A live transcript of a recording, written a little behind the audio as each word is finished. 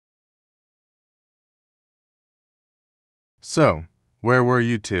So, where were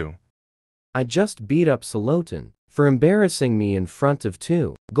you two? I just beat up Solotan for embarrassing me in front of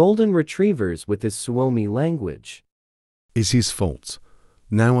two golden retrievers with his Suomi language. Is his fault.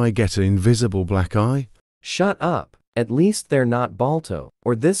 Now I get an invisible black eye? Shut up. At least they're not Balto,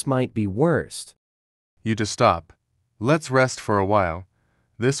 or this might be worst. You to stop. Let's rest for a while.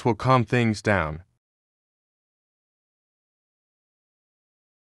 This will calm things down.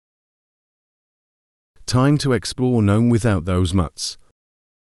 Time to explore Nome without those mutts.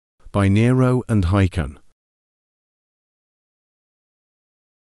 By Nero and Haikon.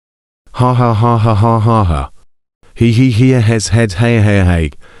 Ha ha ha ha ha ha ha. He hes head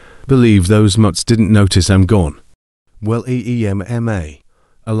hey. Believe those mutts didn't notice I'm gone. Well eemma.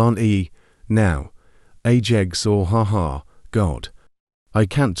 Alon now. Ajeg saw ha. God. I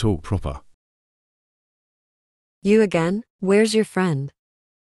can't talk proper. You again? Where's your friend?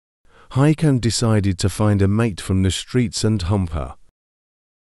 Haikon decided to find a mate from the streets and hump her.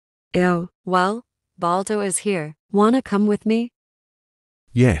 Ew, well, Balto is here. Wanna come with me?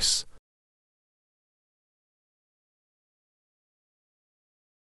 Yes.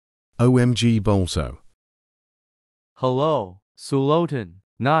 OMG Balto. Hello, Solotan.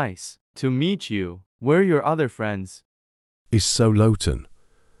 Nice to meet you. Where your other friends? Is Solotan.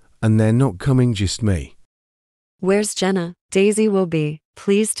 And they're not coming, just me. Where's Jenna? Daisy will be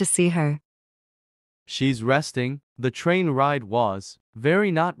pleased to see her. She's resting. The train ride was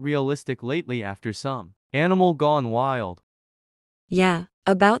very not realistic lately after some animal gone wild. Yeah,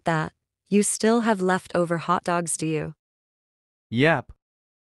 about that. You still have leftover hot dogs, do you? Yep.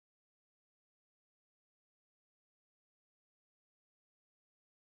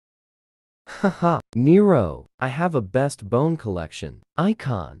 Haha, Nero, I have a best bone collection.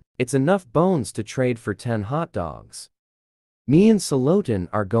 Icon, it's enough bones to trade for 10 hot dogs. Me and Solotan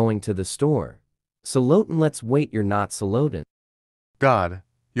are going to the store. Solotan, let's wait, you're not Solotan. God,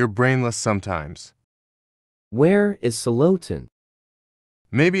 you're brainless sometimes. Where is Solotan?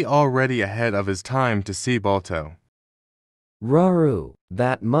 Maybe already ahead of his time to see Balto. Raru,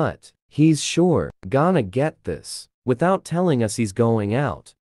 that mutt, he's sure gonna get this, without telling us he's going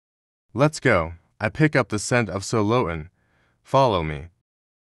out. Let's go. I pick up the scent of Solotan. Follow me.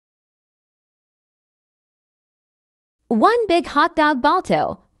 One big hot dog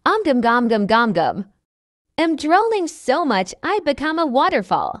Balto. Gum. I'm drooling so much I'd become a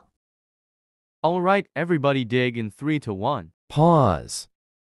waterfall. All right, everybody dig in 3 to 1. Pause.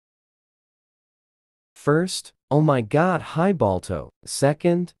 First, oh my god, hi Balto.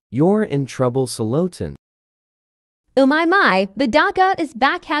 Second, you're in trouble, Solotan. Oh my, the Dago is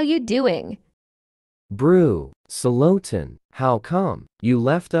back, how you doing? Brew, Solotan, how come you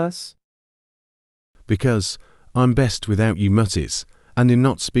left us? Because I'm best without you mutties, and I'm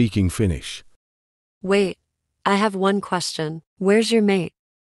not speaking Finnish. Wait, I have one question. Where's your mate?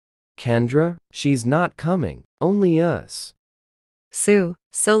 Kendra, she's not coming, only us. Sue,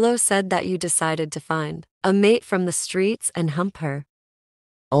 Solo said that you decided to find a mate from the streets and hump her.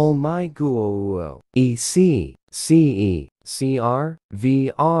 Oh my goo. ECCECR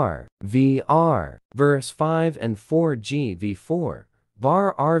VR verse 5 and 4 GV4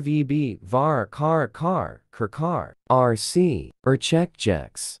 var RVB var car RC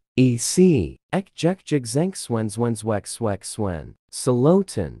checkjecks EC ekjekjegzenkswenswenswekswen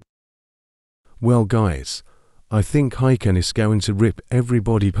Solotan. Well guys, I think Haikon is going to rip every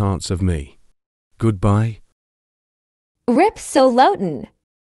body parts of me. Goodbye. Rip Solotan.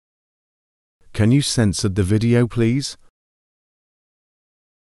 Can you censor the video please?